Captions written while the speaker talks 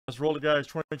Let's roll it, guys.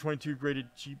 2022 graded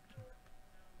cheap.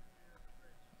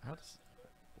 How'd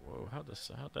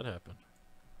that happen?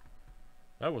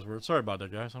 That was weird. Sorry about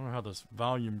that, guys. I don't know how this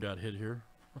volume got hit here.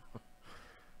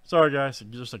 Sorry, guys.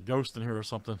 Just a ghost in here or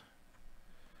something.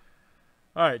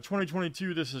 All right,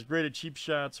 2022. This is graded cheap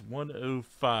shots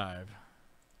 105.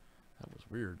 That was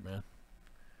weird, man.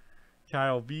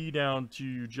 Kyle V down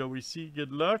to Joey C.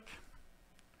 Good luck.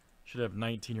 Should have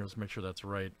 19 here. Let's make sure that's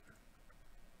right.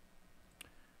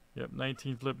 Yep,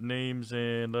 19 flip names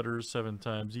and letters 7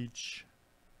 times each.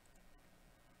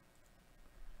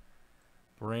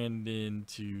 Brandon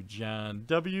to John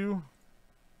W.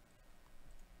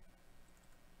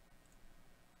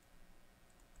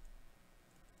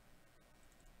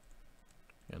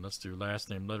 And let's do last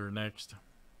name letter next.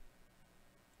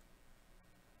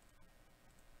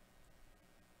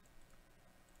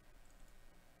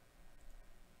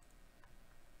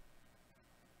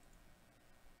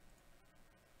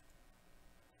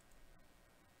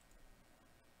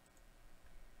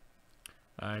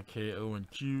 I, K, O, and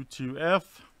Q to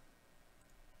F.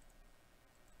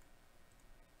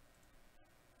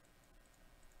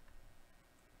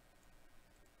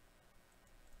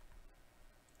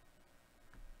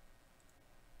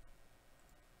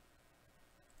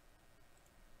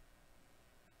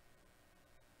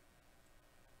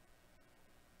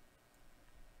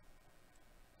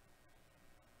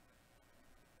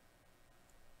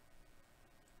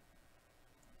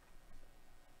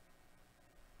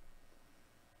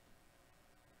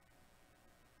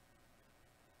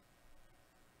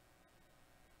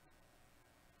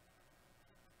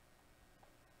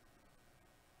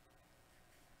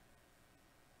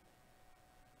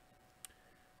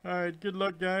 Alright, good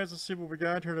luck, guys. Let's see what we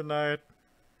got here tonight.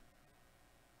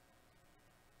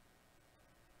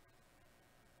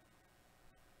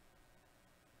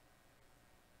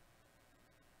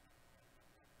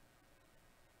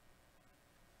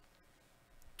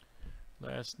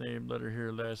 Last name letter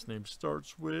here. Last name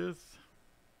starts with.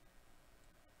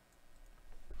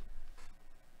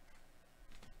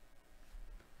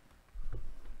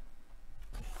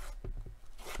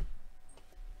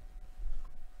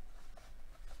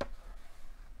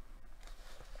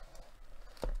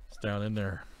 Down in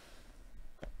there.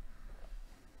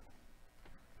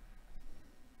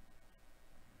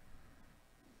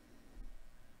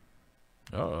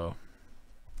 Uh-oh.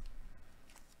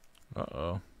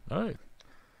 Uh-oh. All right.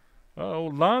 Oh,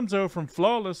 Lonzo from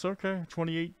Flawless. Okay.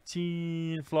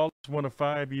 2018 Flawless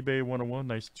 105, eBay 101.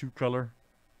 Nice 2-color.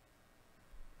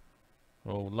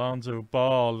 Oh, Lonzo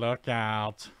Ball. Look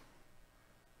out.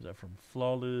 Is that from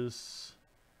Flawless?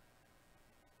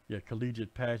 Yeah,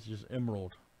 Collegiate Patches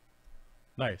Emerald.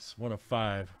 Nice. 1 of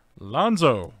 5.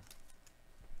 Lonzo.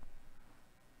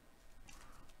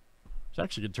 It's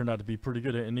actually turned out to be pretty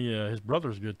good. And his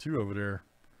brother's good too over there.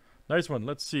 Nice one.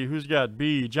 Let's see who's got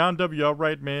B. John W. All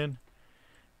right, man.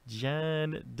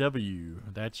 John W.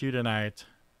 That's you tonight.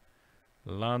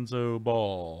 Lonzo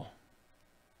Ball.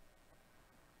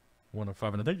 1 of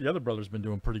 5. And I think the other brother's been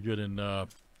doing pretty good in the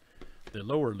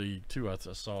lower league too. I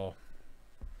saw.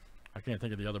 I can't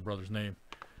think of the other brother's name.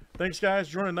 Thanks, guys.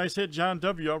 Jordan, nice hit. John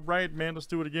W. All right, man. Let's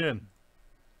do it again.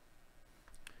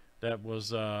 That was,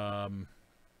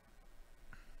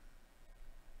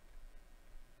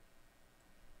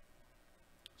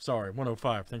 sorry,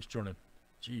 105. Thanks, Jordan.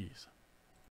 Jeez.